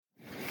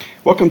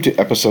Welcome to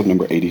episode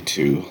number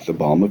 82, The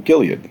Balm of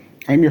Gilead.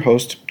 I'm your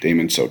host,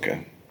 Damon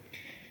Soka.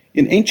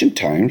 In ancient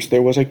times,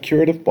 there was a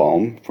curative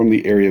balm from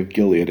the area of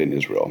Gilead in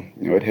Israel.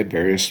 It had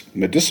various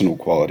medicinal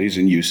qualities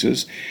and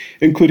uses,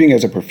 including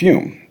as a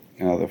perfume.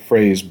 Now, the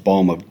phrase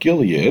balm of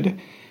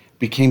Gilead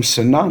became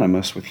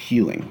synonymous with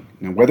healing.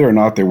 Now, whether or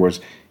not there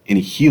was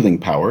any healing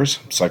powers,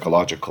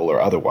 psychological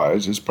or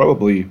otherwise,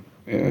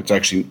 it's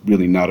actually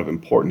really not of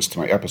importance to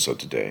my episode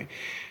today.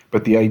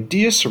 But the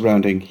idea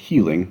surrounding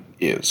healing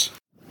is.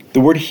 The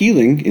word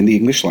healing in the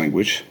English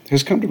language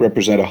has come to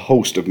represent a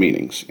host of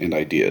meanings and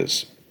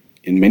ideas.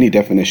 In many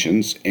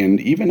definitions, and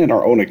even in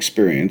our own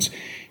experience,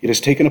 it has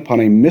taken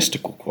upon a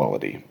mystical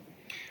quality.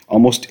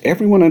 Almost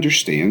everyone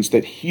understands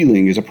that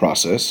healing is a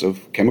process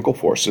of chemical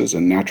forces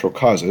and natural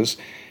causes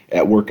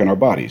at work in our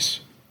bodies.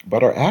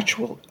 But our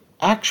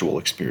actual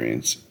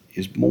experience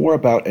is more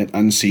about an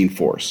unseen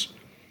force.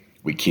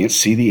 We can't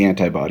see the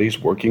antibodies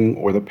working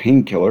or the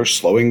painkillers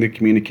slowing the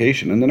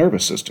communication in the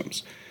nervous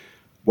systems.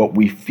 What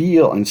we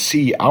feel and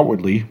see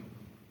outwardly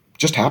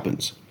just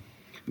happens.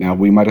 Now,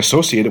 we might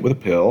associate it with a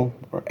pill,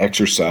 or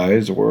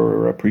exercise,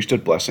 or a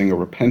priesthood blessing, or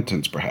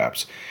repentance,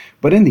 perhaps.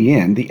 But in the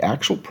end, the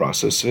actual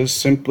process is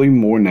simply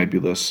more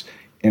nebulous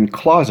and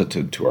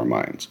closeted to our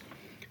minds,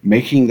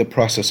 making the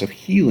process of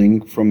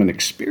healing from an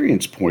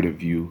experience point of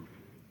view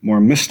more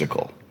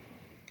mystical.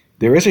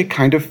 There is a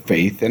kind of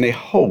faith and a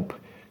hope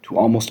to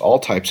almost all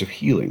types of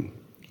healing,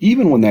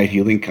 even when that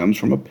healing comes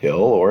from a pill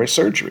or a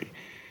surgery.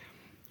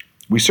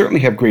 We certainly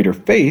have greater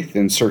faith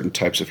in certain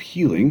types of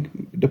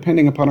healing,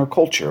 depending upon our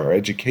culture, our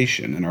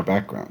education, and our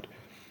background.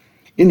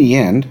 In the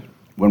end,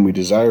 when we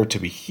desire to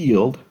be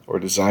healed or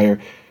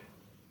desire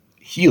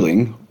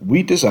healing,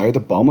 we desire the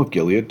balm of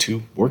Gilead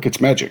to work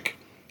its magic,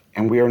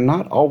 and we are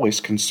not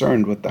always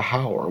concerned with the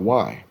how or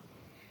why.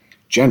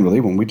 Generally,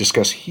 when we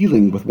discuss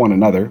healing with one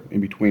another, in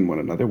between one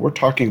another, we're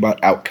talking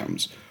about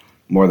outcomes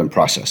more than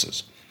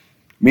processes,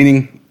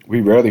 meaning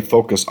we rarely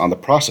focus on the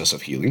process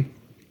of healing,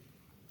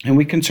 and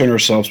we concern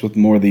ourselves with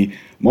more the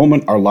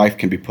moment our life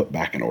can be put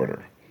back in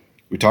order.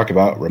 We talk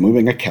about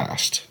removing a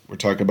cast. We're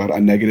talking about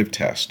a negative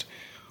test,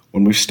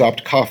 when we've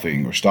stopped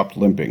coughing or stopped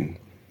limping.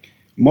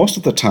 Most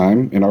of the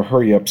time in our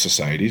hurry-up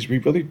societies, we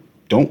really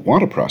don't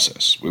want a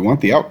process. We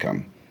want the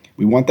outcome.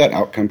 We want that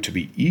outcome to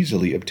be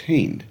easily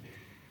obtained.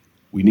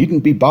 We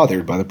needn't be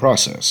bothered by the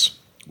process.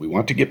 We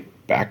want to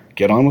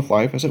get on with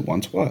life as it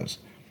once was.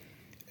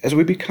 As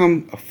we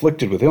become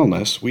afflicted with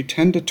illness, we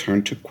tend to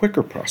turn to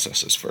quicker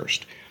processes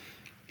first,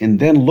 and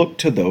then look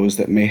to those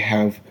that may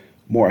have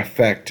more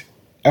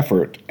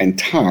effort, and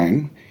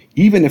time,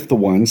 even if the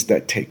ones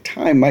that take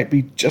time might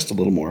be just a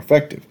little more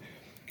effective.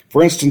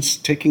 For instance,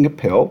 taking a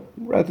pill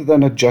rather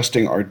than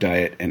adjusting our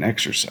diet and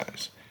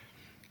exercise.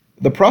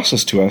 The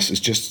process to us is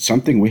just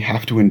something we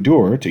have to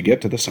endure to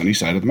get to the sunny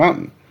side of the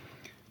mountain,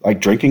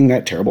 like drinking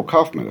that terrible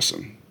cough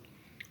medicine.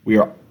 We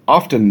are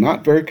often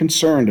not very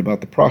concerned about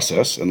the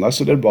process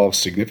unless it involves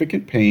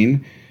significant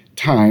pain,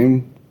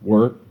 time,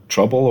 work,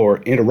 trouble,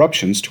 or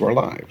interruptions to our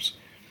lives.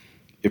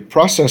 If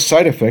process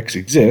side effects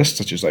exist,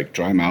 such as like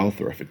dry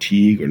mouth or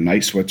fatigue or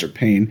night sweats or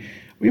pain,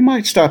 we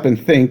might stop and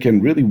think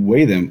and really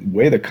weigh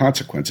the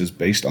consequences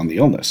based on the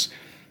illness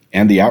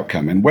and the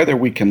outcome, and whether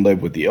we can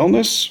live with the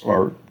illness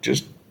or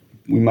just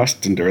we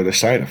must endure the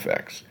side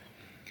effects.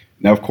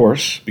 Now, of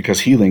course, because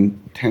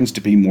healing tends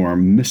to be more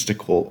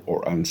mystical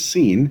or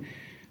unseen,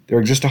 there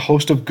exists a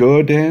host of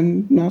good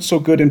and not so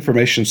good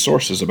information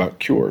sources about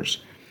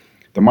cures.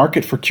 The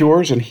market for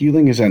cures and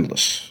healing is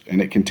endless,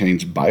 and it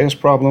contains bias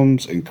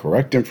problems,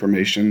 incorrect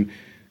information,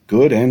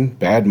 good and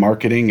bad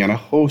marketing, and a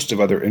host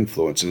of other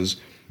influences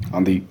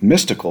on the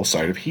mystical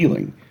side of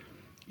healing.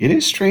 It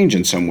is strange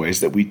in some ways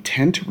that we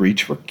tend to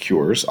reach for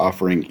cures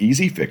offering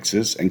easy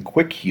fixes and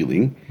quick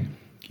healing,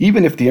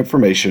 even if the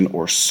information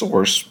or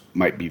source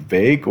might be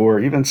vague or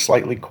even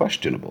slightly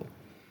questionable.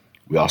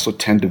 We also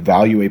tend to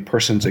value a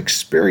person's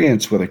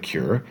experience with a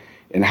cure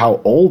and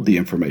how old the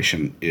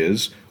information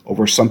is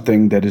over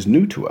something that is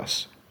new to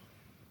us.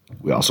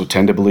 We also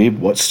tend to believe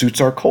what suits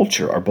our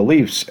culture, our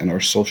beliefs, and our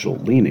social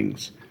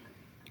leanings.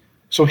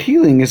 So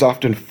healing is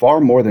often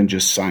far more than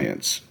just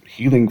science.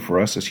 Healing for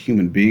us as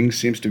human beings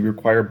seems to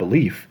require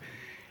belief,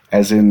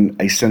 as in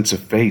a sense of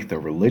faith or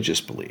religious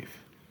belief.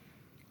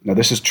 Now,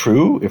 this is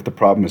true if the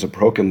problem is a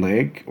broken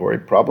leg or a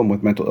problem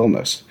with mental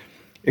illness,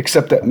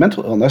 except that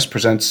mental illness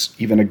presents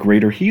even a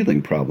greater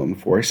healing problem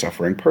for a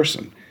suffering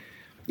person.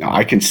 Now,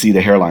 I can see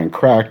the hairline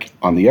crack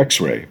on the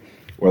x-ray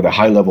or the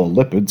high level of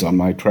lipids on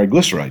my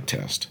triglyceride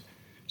test.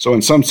 So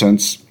in some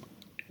sense,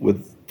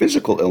 with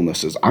physical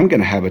illnesses, I'm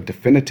going to have a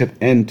definitive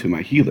end to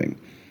my healing.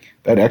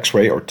 That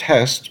x-ray or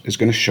test is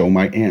going to show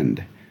my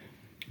end.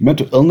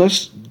 Mental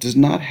illness does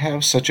not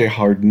have such a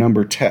hard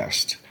number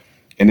test,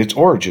 and its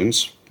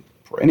origins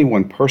for any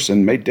one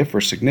person may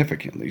differ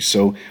significantly.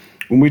 So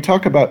when we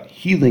talk about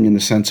healing in the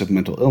sense of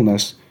mental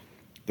illness,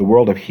 the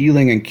world of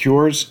healing and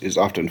cures is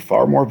often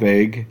far more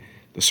vague,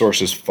 the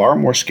sources far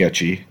more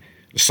sketchy,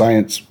 the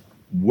science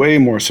way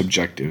more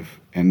subjective,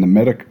 and the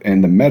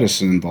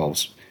medicine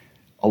involves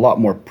a lot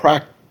more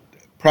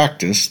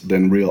practice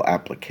than real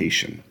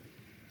application.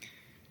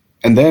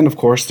 And then, of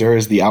course, there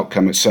is the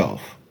outcome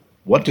itself.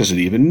 What does it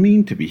even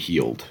mean to be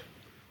healed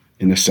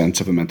in the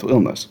sense of a mental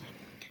illness?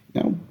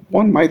 Now,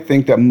 one might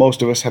think that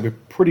most of us have a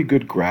pretty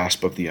good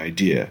grasp of the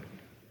idea.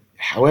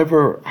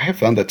 However, I have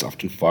found that's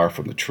often far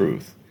from the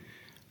truth.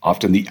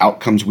 Often the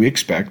outcomes we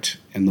expect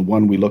and the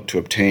one we look to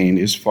obtain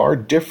is far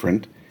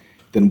different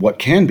than what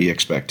can be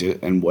expected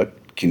and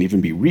what can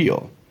even be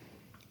real.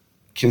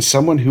 Can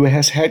someone who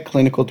has had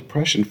clinical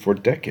depression for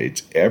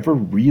decades ever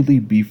really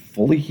be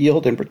fully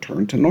healed and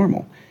return to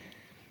normal?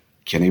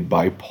 Can a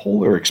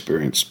bipolar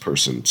experienced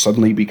person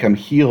suddenly become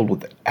healed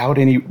without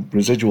any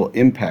residual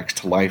impacts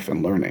to life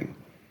and learning?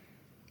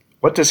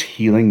 What does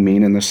healing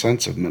mean in the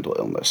sense of mental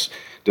illness?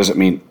 Does it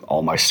mean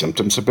all my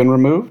symptoms have been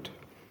removed?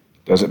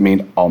 Does it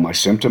mean all my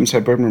symptoms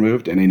have been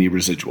removed and any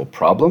residual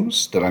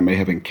problems that I may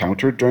have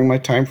encountered during my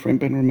time frame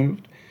been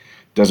removed?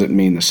 Does it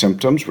mean the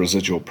symptoms,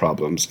 residual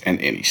problems, and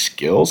any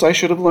skills I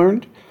should have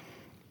learned,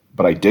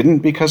 but I didn't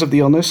because of the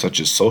illness, such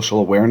as social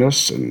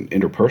awareness and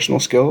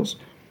interpersonal skills?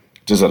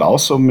 Does it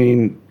also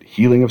mean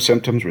healing of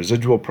symptoms,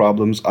 residual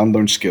problems,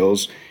 unlearned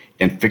skills,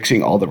 and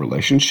fixing all the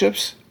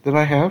relationships that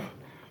I have?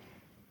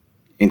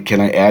 And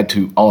can I add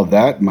to all of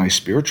that my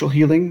spiritual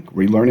healing,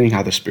 relearning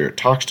how the Spirit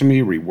talks to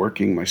me,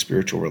 reworking my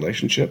spiritual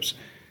relationships?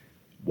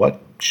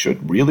 What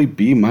should really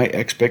be my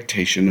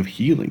expectation of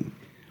healing?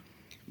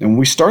 Now, when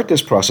we start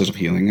this process of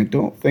healing, I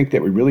don't think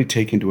that we really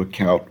take into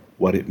account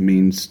what it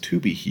means to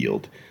be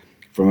healed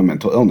from a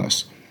mental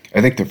illness.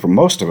 I think that for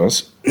most of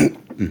us,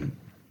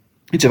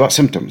 it's about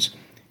symptoms.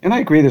 And I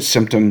agree that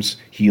symptoms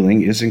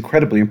healing is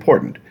incredibly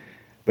important.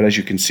 But as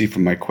you can see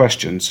from my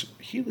questions,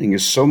 healing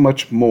is so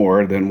much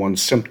more than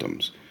one's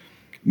symptoms.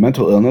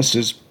 Mental illness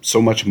is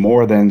so much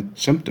more than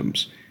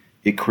symptoms.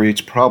 It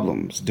creates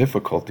problems,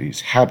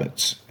 difficulties,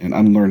 habits, and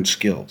unlearned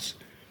skills.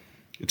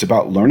 It's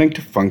about learning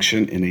to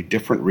function in a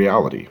different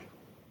reality.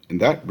 And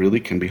that really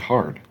can be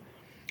hard.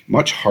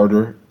 Much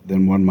harder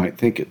than one might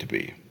think it to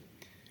be.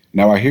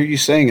 Now, I hear you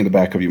saying in the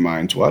back of your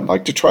minds, well, I'd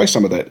like to try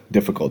some of that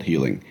difficult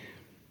healing.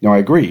 Now, I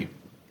agree.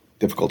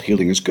 Difficult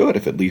healing is good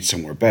if it leads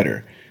somewhere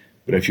better.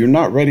 But if you're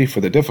not ready for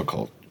the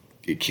difficult,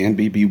 it can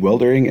be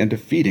bewildering and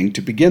defeating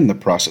to begin the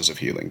process of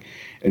healing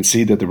and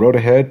see that the road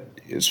ahead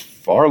is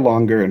far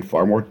longer and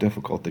far more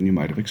difficult than you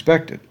might have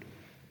expected.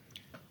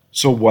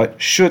 So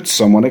what should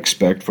someone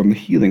expect from the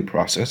healing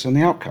process and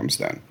the outcomes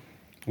then?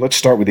 Let's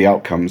start with the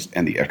outcomes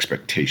and the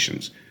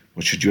expectations.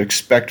 What should you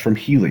expect from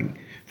healing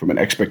from an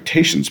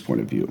expectations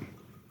point of view?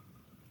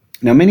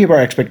 Now, many of our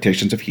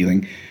expectations of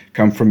healing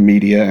come from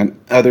media and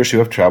others who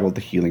have traveled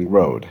the healing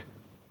road.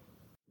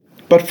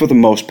 But for the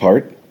most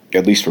part,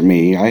 at least for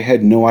me, I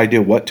had no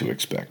idea what to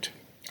expect.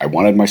 I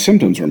wanted my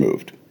symptoms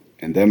removed,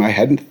 and then I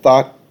hadn't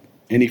thought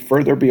any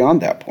further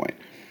beyond that point.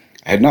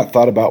 I had not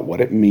thought about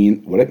what it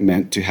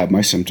meant to have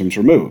my symptoms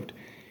removed,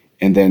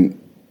 and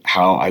then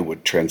how I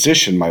would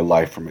transition my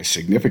life from a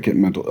significant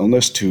mental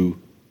illness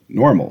to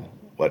normal,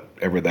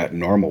 whatever that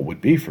normal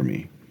would be for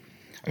me.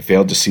 I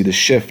failed to see the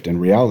shift in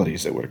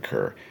realities that would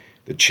occur,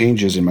 the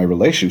changes in my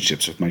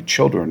relationships with my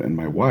children and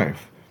my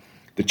wife,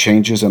 the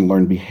changes and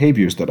learned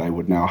behaviors that I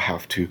would now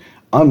have to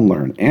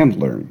unlearn and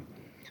learn,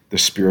 the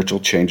spiritual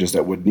changes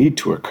that would need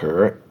to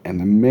occur, and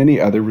the many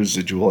other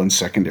residual and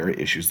secondary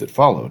issues that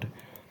followed.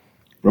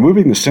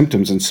 Removing the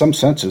symptoms in some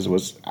senses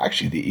was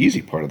actually the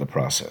easy part of the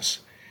process.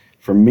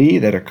 For me,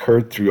 that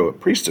occurred through a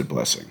priesthood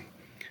blessing.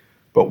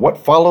 But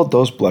what followed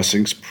those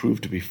blessings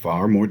proved to be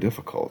far more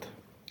difficult.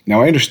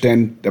 Now, I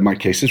understand that my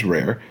case is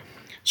rare,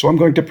 so I'm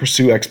going to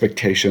pursue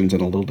expectations in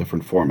a little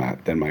different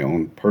format than my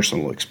own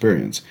personal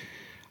experience.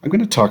 I'm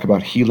going to talk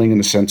about healing in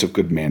the sense of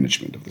good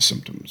management of the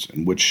symptoms,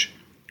 and which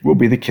will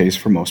be the case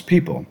for most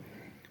people.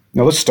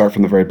 Now let's start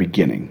from the very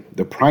beginning,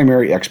 the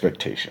primary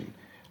expectation.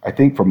 I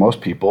think for most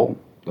people,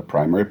 the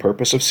primary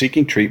purpose of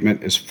seeking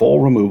treatment is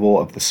full removal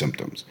of the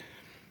symptoms.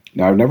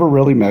 Now, I've never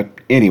really met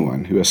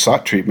anyone who has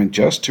sought treatment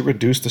just to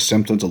reduce the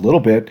symptoms a little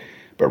bit,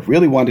 but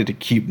really wanted to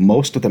keep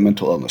most of the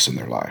mental illness in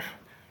their life.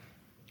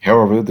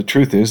 However, the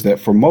truth is that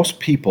for most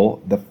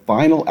people, the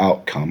final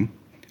outcome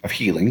of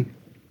healing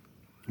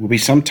will be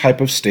some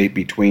type of state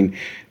between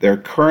their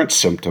current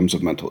symptoms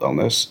of mental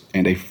illness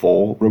and a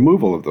full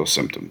removal of those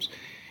symptoms.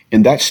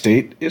 And that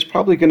state is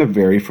probably going to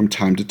vary from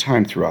time to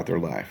time throughout their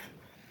life.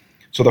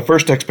 So the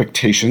first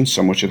expectation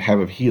someone should have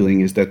of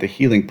healing is that the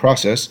healing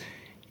process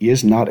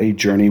is not a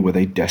journey with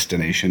a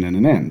destination and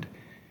an end,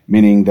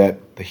 meaning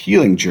that the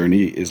healing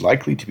journey is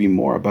likely to be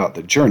more about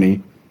the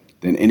journey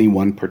than any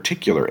one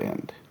particular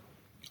end.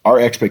 Our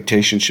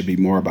expectation should be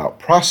more about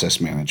process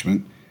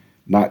management,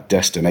 not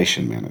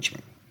destination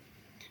management.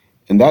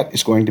 And that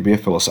is going to be a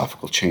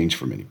philosophical change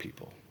for many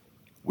people.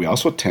 We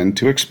also tend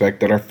to expect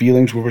that our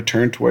feelings will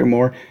return to a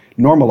more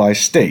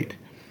normalized state,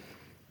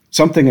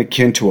 something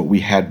akin to what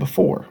we had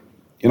before.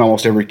 In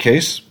almost every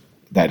case,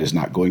 that is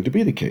not going to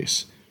be the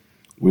case.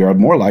 We are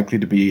more likely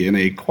to be in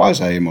a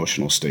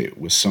quasi-emotional state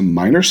with some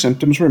minor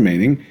symptoms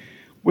remaining,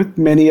 with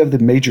many of the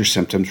major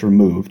symptoms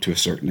removed to a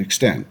certain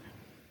extent.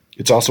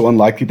 It's also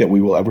unlikely that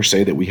we will ever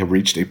say that we have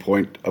reached a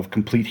point of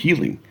complete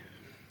healing.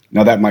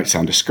 Now, that might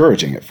sound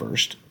discouraging at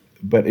first,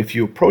 But if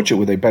you approach it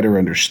with a better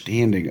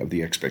understanding of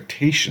the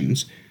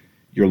expectations,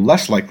 you're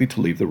less likely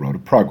to leave the road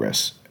of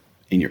progress.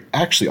 And you're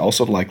actually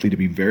also likely to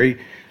be very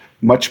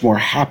much more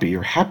happy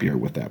or happier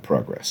with that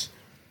progress.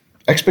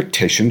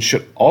 Expectations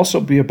should also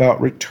be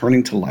about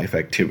returning to life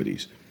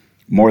activities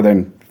more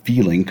than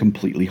feeling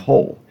completely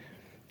whole,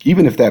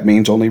 even if that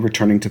means only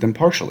returning to them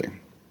partially.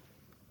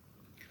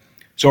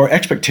 So our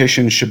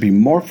expectations should be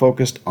more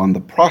focused on the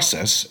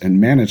process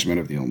and management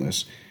of the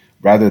illness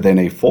rather than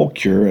a full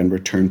cure and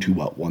return to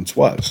what once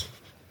was.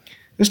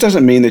 This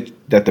doesn't mean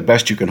that the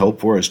best you can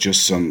hope for is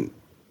just some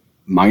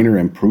minor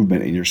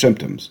improvement in your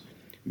symptoms.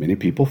 Many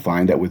people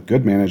find that with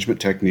good management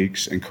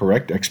techniques and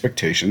correct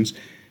expectations,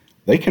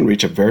 they can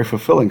reach a very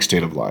fulfilling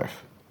state of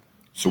life.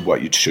 So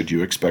what should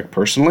you expect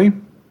personally?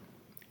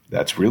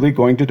 That's really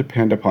going to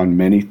depend upon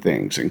many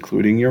things,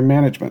 including your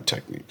management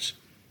techniques,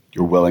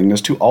 your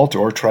willingness to alter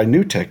or try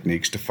new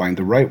techniques to find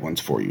the right ones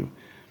for you,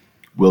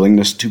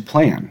 willingness to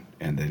plan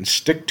and then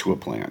stick to a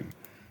plan,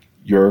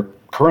 your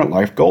current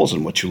life goals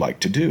and what you like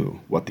to do,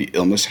 what the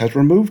illness has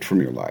removed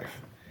from your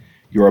life,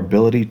 your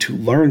ability to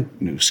learn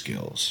new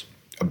skills,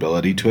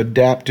 ability to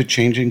adapt to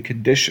changing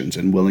conditions,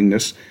 and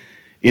willingness,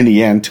 in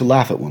the end, to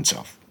laugh at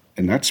oneself.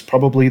 And that's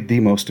probably the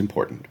most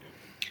important.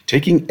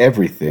 Taking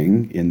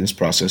everything in this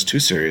process too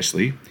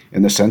seriously,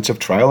 in the sense of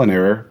trial and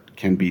error,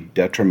 can be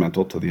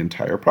detrimental to the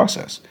entire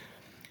process.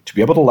 To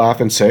be able to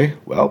laugh and say,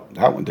 well,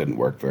 that one didn't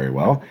work very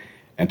well,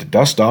 and to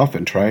dust off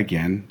and try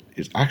again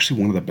is actually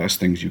one of the best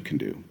things you can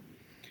do.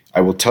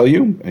 I will tell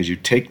you, as you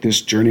take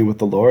this journey with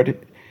the Lord,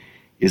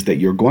 is that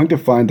you're going to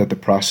find that the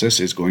process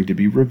is going to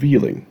be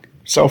revealing,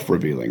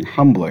 self-revealing,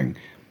 humbling,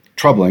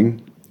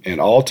 troubling, and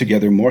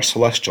altogether more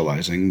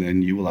celestializing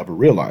than you will ever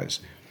realize.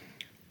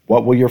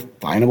 What will your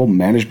final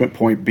management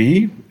point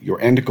be? Your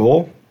end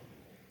goal?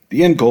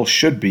 The end goal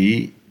should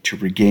be to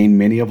regain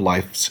many of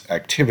life's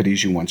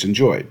activities you once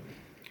enjoyed.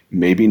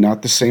 Maybe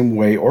not the same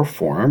way or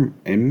form,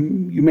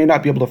 and you may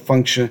not be able to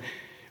function,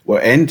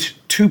 and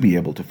to be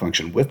able to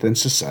function within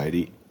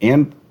society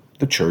and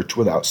the church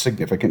without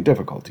significant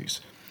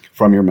difficulties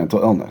from your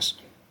mental illness.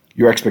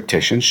 Your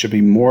expectations should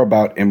be more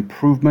about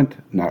improvement,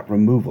 not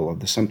removal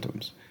of the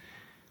symptoms.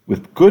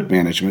 With good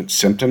management,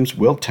 symptoms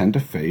will tend to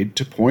fade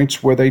to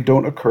points where they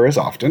don't occur as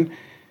often,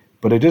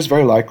 but it is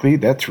very likely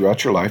that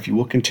throughout your life you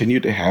will continue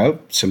to have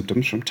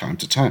symptoms from time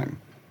to time.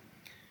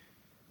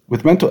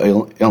 With mental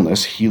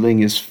illness, healing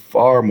is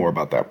far more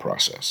about that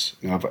process.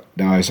 Now,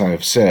 as I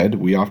have said,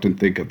 we often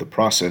think of the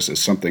process as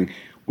something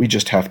we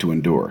just have to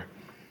endure.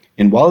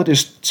 And while it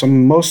is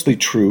mostly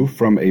true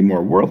from a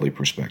more worldly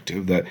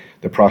perspective, that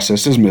the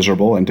process is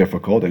miserable and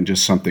difficult and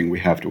just something we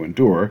have to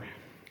endure,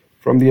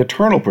 from the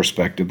eternal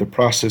perspective, the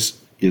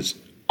process is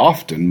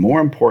often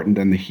more important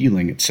than the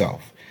healing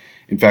itself.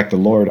 In fact, the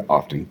Lord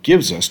often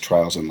gives us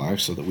trials in life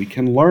so that we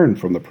can learn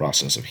from the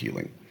process of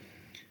healing.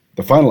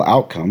 The final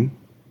outcome,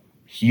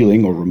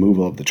 healing or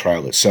removal of the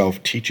trial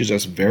itself, teaches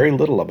us very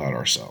little about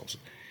ourselves.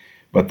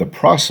 But the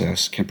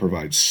process can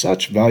provide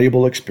such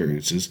valuable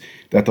experiences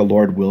that the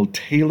Lord will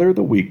tailor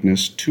the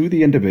weakness to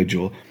the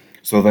individual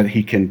so that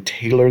he can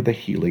tailor the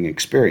healing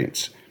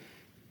experience.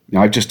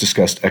 Now, I've just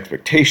discussed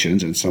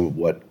expectations, and some of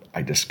what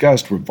I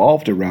discussed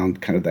revolved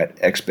around kind of that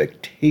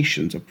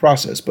expectations of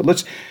process. But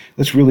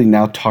let's really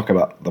now talk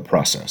about the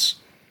process.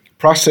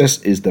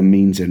 Process is the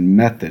means and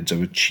methods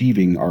of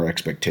achieving our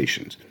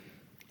expectations,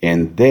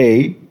 and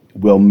they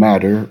will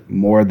matter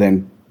more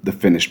than the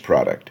finished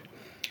product.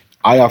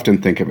 I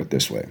often think of it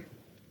this way.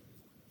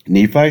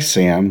 Nephi,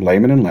 Sam,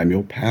 Laman, and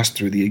Lemuel passed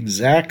through the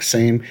exact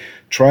same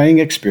trying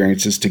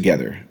experiences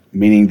together,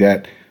 meaning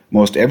that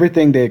most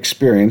everything they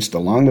experienced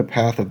along the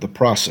path of the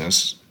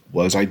process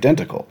was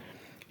identical,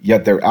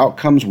 yet their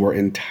outcomes were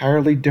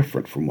entirely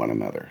different from one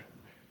another.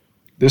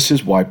 This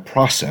is why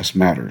process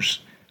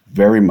matters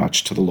very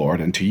much to the Lord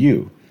and to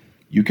you.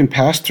 You can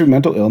pass through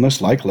mental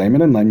illness like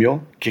Laman and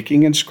Lemuel,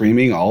 kicking and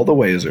screaming all the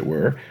way, as it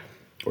were,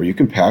 or you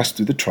can pass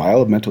through the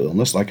trial of mental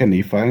illness like a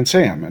Nephi and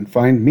Sam and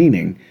find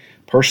meaning,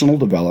 personal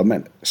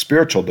development,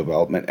 spiritual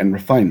development, and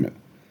refinement,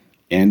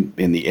 and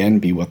in the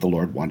end be what the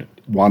Lord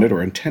wanted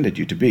or intended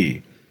you to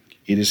be.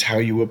 It is how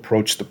you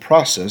approach the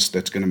process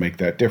that's going to make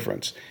that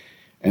difference.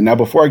 And now,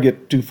 before I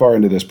get too far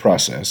into this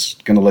process,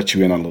 I'm going to let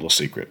you in on a little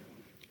secret.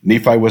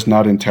 Nephi was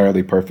not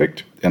entirely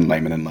perfect, and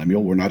Laman and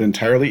Lemuel were not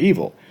entirely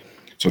evil.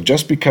 So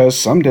just because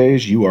some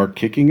days you are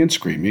kicking and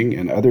screaming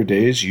and other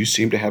days you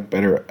seem to have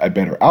a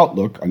better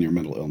outlook on your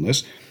mental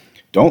illness,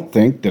 don't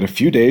think that a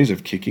few days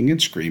of kicking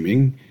and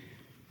screaming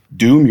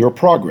doom your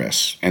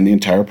progress and the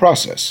entire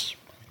process.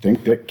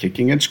 Think that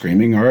kicking and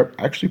screaming are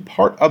actually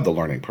part of the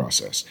learning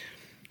process.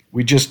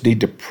 We just need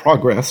to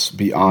progress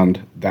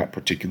beyond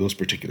those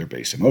particular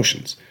base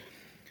emotions.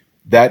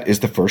 That is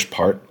the first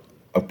part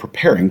of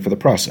preparing for the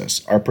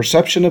process. Our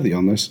perception of the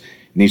illness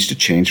needs to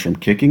change from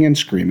kicking and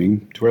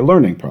screaming to a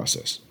learning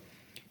process.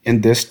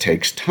 And this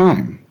takes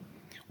time.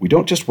 We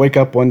don't just wake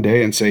up one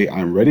day and say,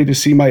 I'm ready to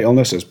see my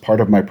illness as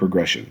part of my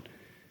progression.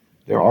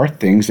 There are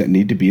things that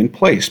need to be in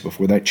place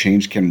before that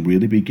change can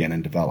really begin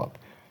and develop.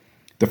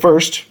 The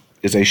first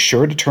is a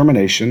sure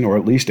determination, or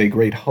at least a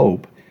great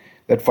hope,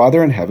 that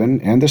Father in heaven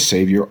and the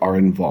Savior are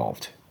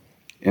involved,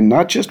 and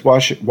not just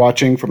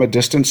watching from a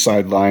distant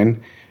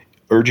sideline,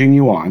 urging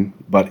you on,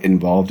 but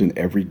involved in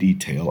every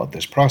detail of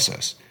this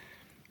process.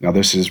 Now,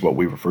 this is what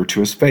we refer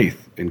to as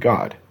faith in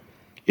God.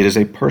 It is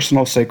a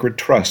personal sacred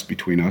trust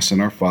between us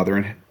and our Father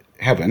in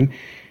heaven,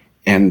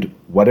 and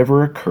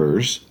whatever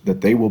occurs,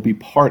 that they will be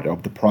part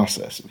of the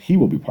process. He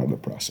will be part of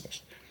the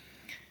process.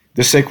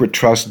 This sacred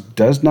trust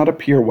does not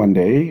appear one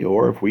day,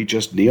 or if we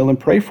just kneel and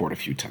pray for it a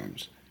few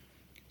times.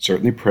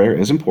 Certainly prayer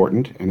is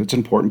important, and it's an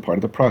important part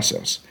of the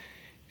process,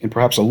 and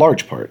perhaps a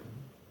large part,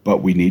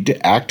 but we need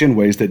to act in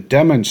ways that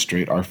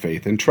demonstrate our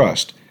faith and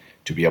trust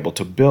to be able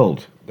to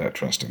build that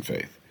trust and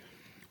faith.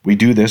 We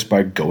do this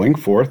by going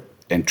forth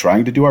and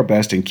trying to do our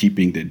best in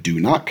keeping the do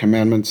not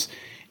commandments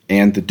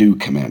and the do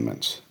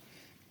commandments.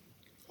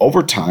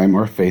 Over time,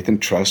 our faith and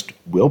trust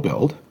will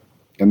build,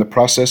 and the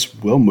process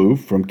will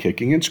move from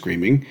kicking and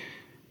screaming,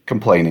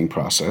 complaining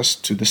process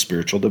to the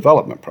spiritual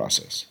development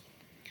process.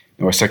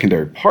 Now, a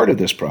secondary part of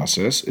this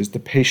process is the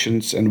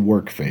patience and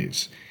work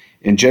phase,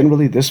 and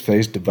generally this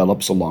phase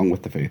develops along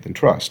with the faith and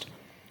trust.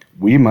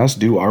 We must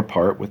do our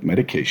part with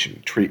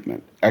medication,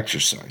 treatment,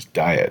 exercise,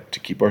 diet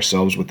to keep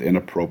ourselves within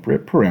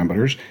appropriate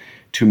parameters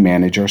to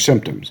manage our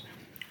symptoms.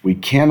 We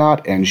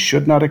cannot and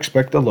should not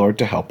expect the Lord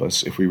to help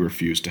us if we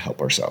refuse to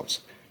help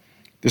ourselves.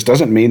 This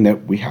doesn't mean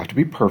that we have to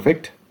be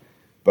perfect,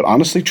 but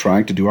honestly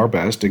trying to do our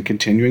best and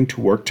continuing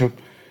to work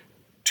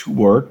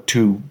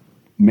to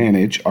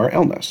manage our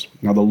illness.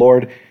 Now, the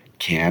Lord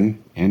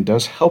can and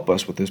does help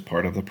us with this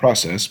part of the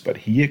process, but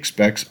He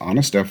expects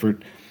honest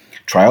effort,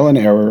 trial and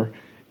error,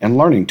 and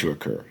learning to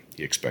occur.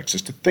 He expects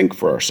us to think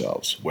for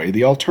ourselves, weigh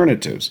the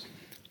alternatives,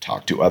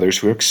 talk to others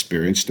who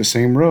experienced the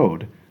same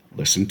road,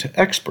 listen to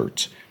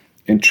experts,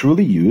 and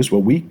truly use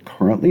what we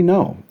currently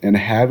know and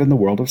have in the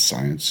world of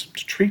science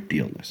to treat the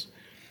illness.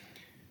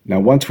 Now,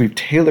 once we've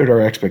tailored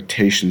our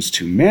expectations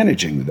to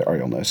managing our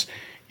illness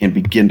and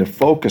begin to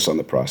focus on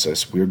the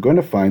process, we are going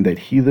to find that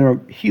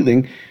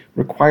healing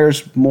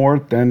requires more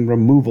than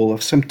removal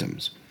of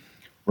symptoms.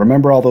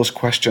 Remember all those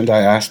questions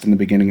I asked in the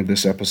beginning of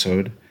this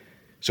episode?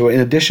 So in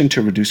addition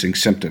to reducing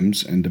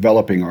symptoms and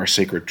developing our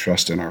sacred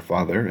trust in our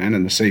Father and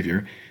in the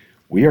Savior,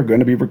 we are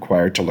going to be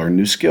required to learn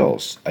new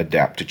skills,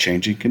 adapt to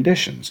changing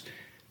conditions,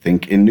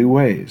 think in new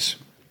ways,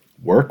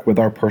 work with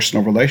our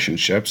personal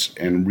relationships,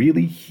 and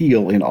really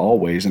heal in all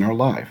ways in our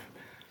life.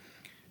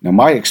 Now,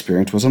 my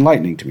experience was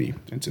enlightening to me,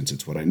 and since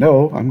it's what I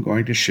know, I'm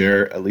going to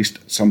share at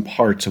least some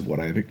parts of what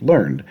I've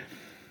learned.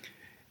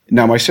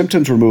 Now, my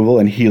symptoms removal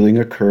and healing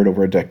occurred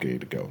over a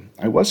decade ago.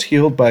 I was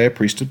healed by a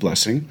priesthood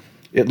blessing.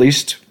 At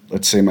least,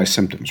 let's say my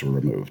symptoms were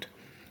removed.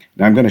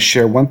 Now, I'm going to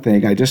share one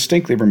thing I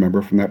distinctly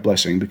remember from that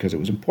blessing because it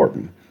was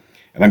important,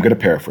 and I'm going to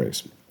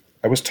paraphrase.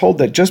 I was told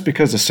that just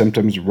because the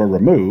symptoms were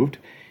removed,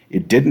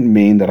 it didn't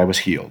mean that I was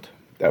healed,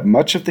 that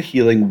much of the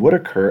healing would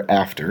occur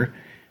after,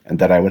 and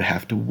that I would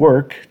have to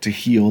work to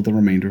heal the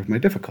remainder of my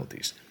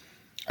difficulties.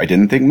 I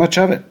didn't think much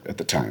of it at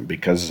the time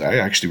because I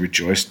actually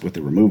rejoiced with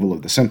the removal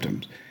of the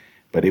symptoms,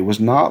 but it was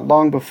not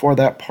long before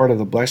that part of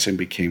the blessing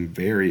became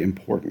very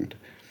important.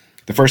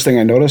 The first thing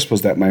I noticed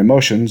was that my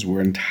emotions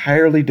were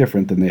entirely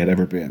different than they had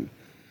ever been.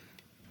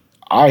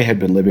 I had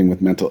been living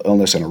with mental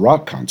illness in a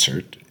rock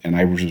concert, and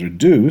I was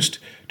reduced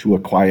to a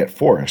quiet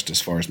forest as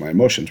far as my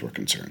emotions were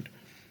concerned.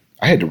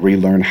 I had to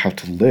relearn how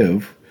to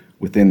live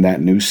within that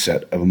new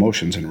set of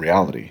emotions and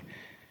reality.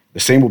 The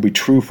same will be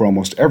true for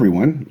almost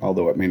everyone,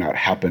 although it may not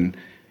happen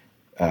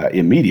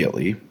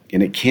immediately,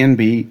 and it can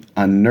be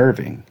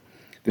unnerving.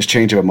 This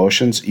change of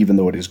emotions, even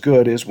though it is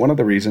good, is one of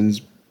the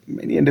reasons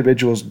many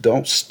individuals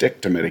don't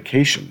stick to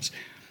medications.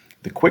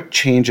 The quick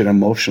change in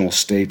emotional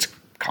states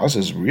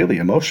causes really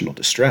emotional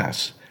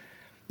distress.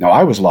 Now,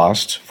 I was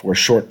lost for a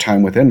short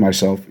time within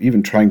myself,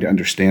 even trying to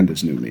understand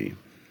this new me.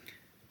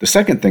 The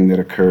second thing that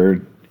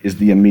occurred is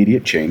the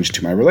immediate change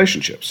to my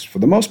relationships. For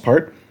the most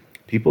part,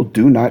 people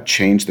do not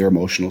change their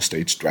emotional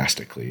states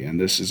drastically, and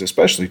this is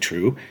especially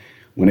true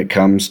when it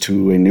comes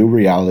to a new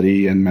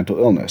reality and mental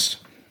illness.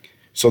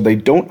 So they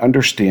don't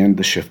understand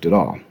the shift at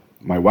all.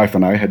 My wife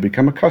and I had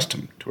become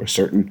accustomed to a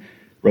certain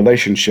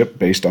relationship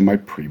based on my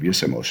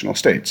previous emotional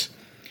states,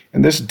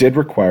 and this did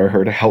require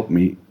her to help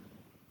me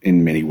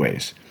in many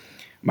ways.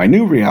 In my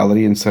new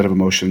reality instead of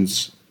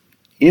emotions,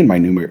 I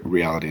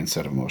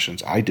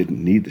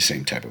didn't need the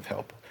same type of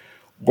help,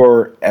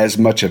 or as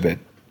much of it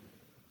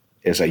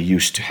as I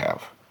used to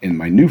have in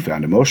my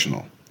newfound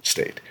emotional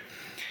state.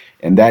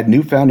 And that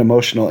newfound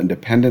emotional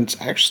independence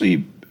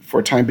actually,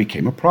 for a time,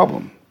 became a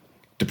problem.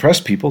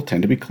 Depressed people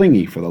tend to be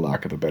clingy, for the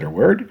lack of a better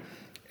word,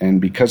 and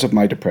because of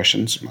my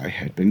depressions, I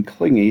had been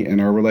clingy in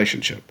our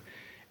relationship,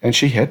 and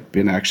she had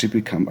actually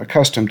become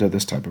accustomed to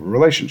this type of a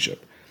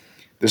relationship.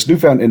 This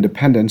newfound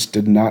independence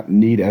did not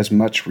need as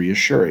much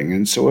reassuring,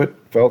 and so it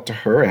felt to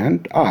her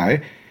and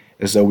I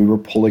as though we were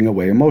pulling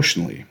away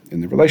emotionally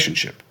in the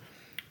relationship.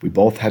 We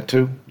both had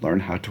to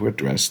learn how to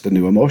address the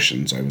new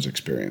emotions I was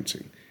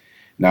experiencing.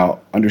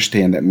 Now,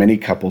 understand that many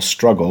couples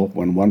struggle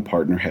when one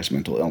partner has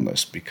mental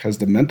illness because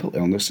the mental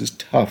illness is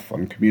tough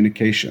on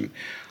communication,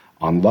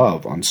 on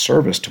love, on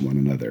service to one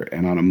another,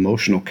 and on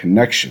emotional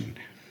connection,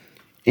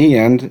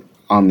 and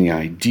on the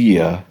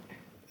idea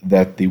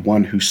that the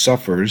one who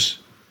suffers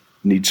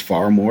needs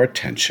far more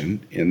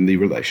attention in the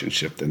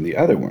relationship than the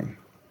other one.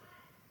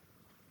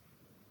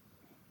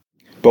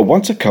 But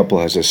once a couple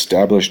has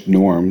established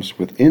norms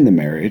within the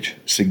marriage,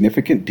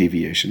 significant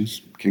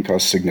deviations can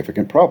cause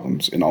significant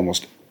problems in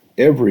almost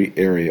every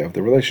area of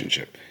the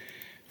relationship.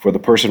 For the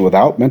person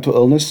without mental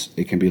illness,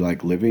 it can be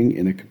like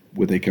living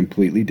with a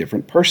completely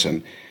different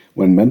person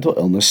when mental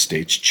illness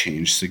states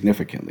change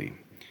significantly.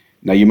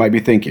 Now you might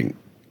be thinking,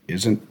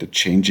 isn't the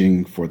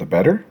changing for the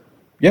better?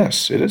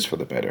 Yes, it is for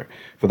the better,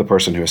 for the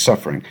person who is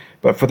suffering.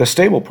 But for the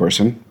stable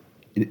person,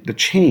 the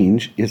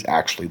change is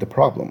actually the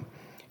problem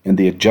and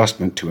the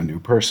adjustment to a new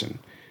person.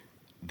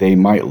 They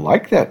might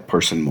like that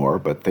person more,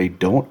 but they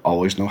don't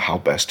always know how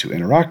best to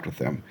interact with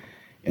them.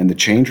 And the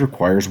change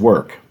requires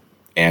work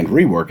and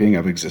reworking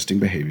of existing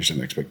behaviors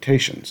and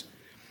expectations.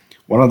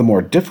 One of the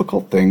more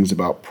difficult things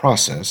about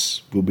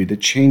process will be the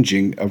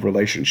changing of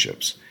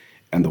relationships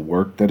and the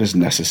work that is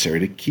necessary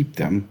to keep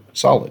them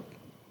solid.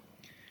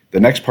 The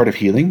next part of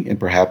healing, and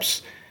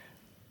perhaps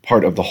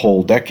part of the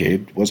whole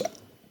decade, was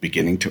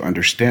beginning to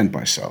understand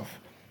myself.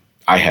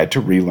 I had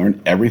to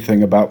relearn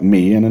everything about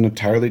me in an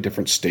entirely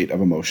different state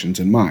of emotions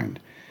and mind.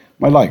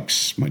 My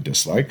likes, my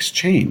dislikes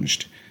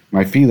changed.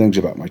 My feelings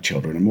about my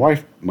children and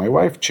my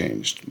wife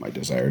changed. My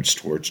desires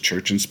towards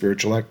church and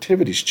spiritual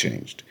activities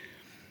changed.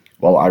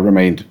 While I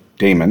remained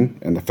Damon,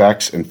 and the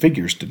facts and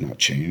figures did not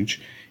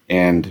change,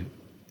 and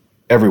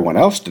everyone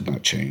else did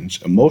not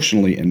change,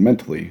 emotionally and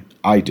mentally,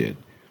 I did.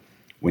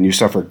 When you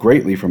suffer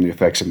greatly from the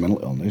effects of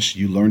mental illness,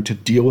 you learn to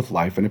deal with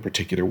life in a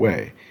particular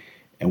way.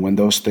 And when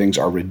those things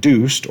are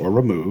reduced or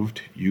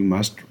removed, you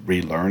must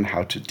relearn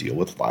how to deal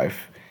with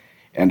life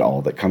and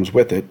all that comes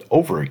with it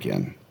over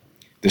again.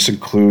 This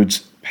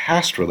includes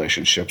past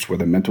relationships where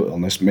the mental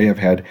illness may have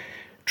had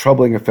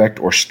troubling effect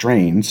or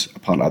strains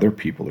upon other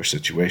people or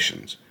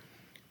situations.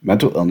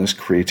 Mental illness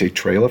creates a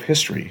trail of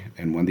history,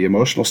 and when the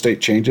emotional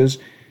state changes,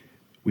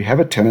 we have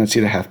a tendency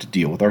to have to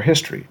deal with our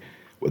history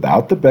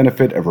without the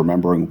benefit of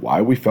remembering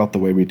why we felt the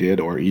way we did,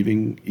 or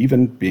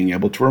even being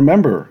able to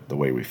remember the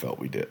way we felt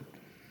we did.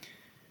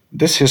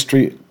 This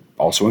history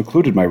also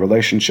included my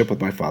relationship with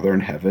my Father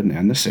in heaven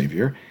and the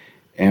Savior,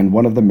 and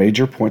one of the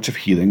major points of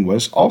healing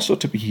was also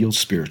to be healed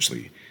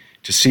spiritually,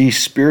 to see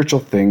spiritual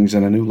things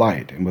in a new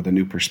light and with a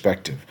new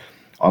perspective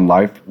on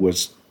life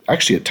was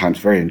actually at times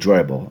very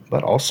enjoyable,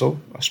 but also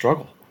a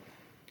struggle.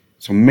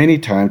 So many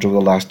times over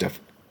the last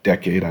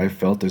decade, I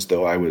felt as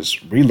though I was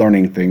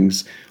relearning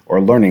things or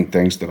learning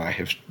things that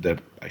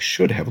I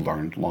should have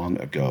learned long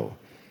ago.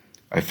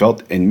 I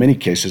felt in many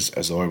cases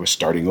as though I was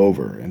starting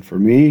over, and for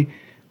me,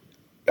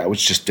 that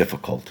was just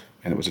difficult,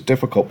 and it was a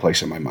difficult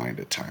place in my mind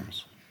at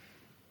times.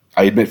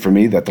 I admit for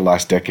me that the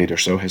last decade or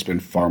so has been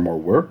far more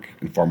work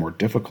and far more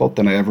difficult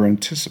than I ever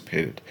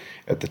anticipated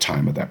at the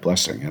time of that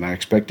blessing, and I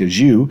expect as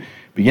you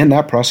begin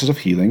that process of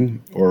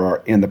healing, or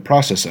are in the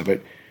process of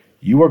it,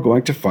 you are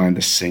going to find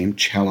the same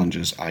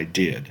challenges I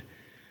did.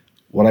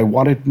 What I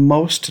wanted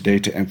most today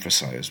to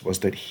emphasize was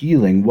that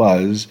healing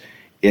was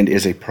and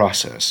is a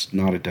process,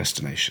 not a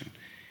destination.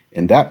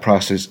 And that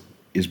process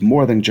is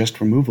more than just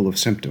removal of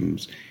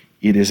symptoms.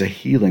 It is a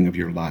healing of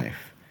your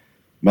life.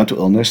 Mental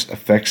illness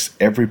affects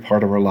every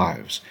part of our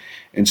lives.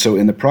 And so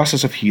in the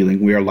process of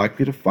healing, we are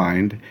likely to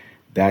find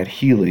that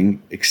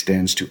healing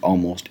extends to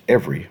almost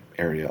every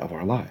area of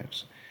our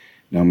lives.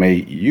 Now may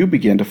you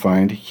begin to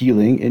find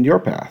healing in your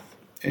path.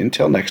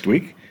 Until next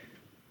week,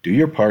 do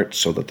your part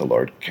so that the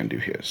Lord can do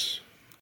his.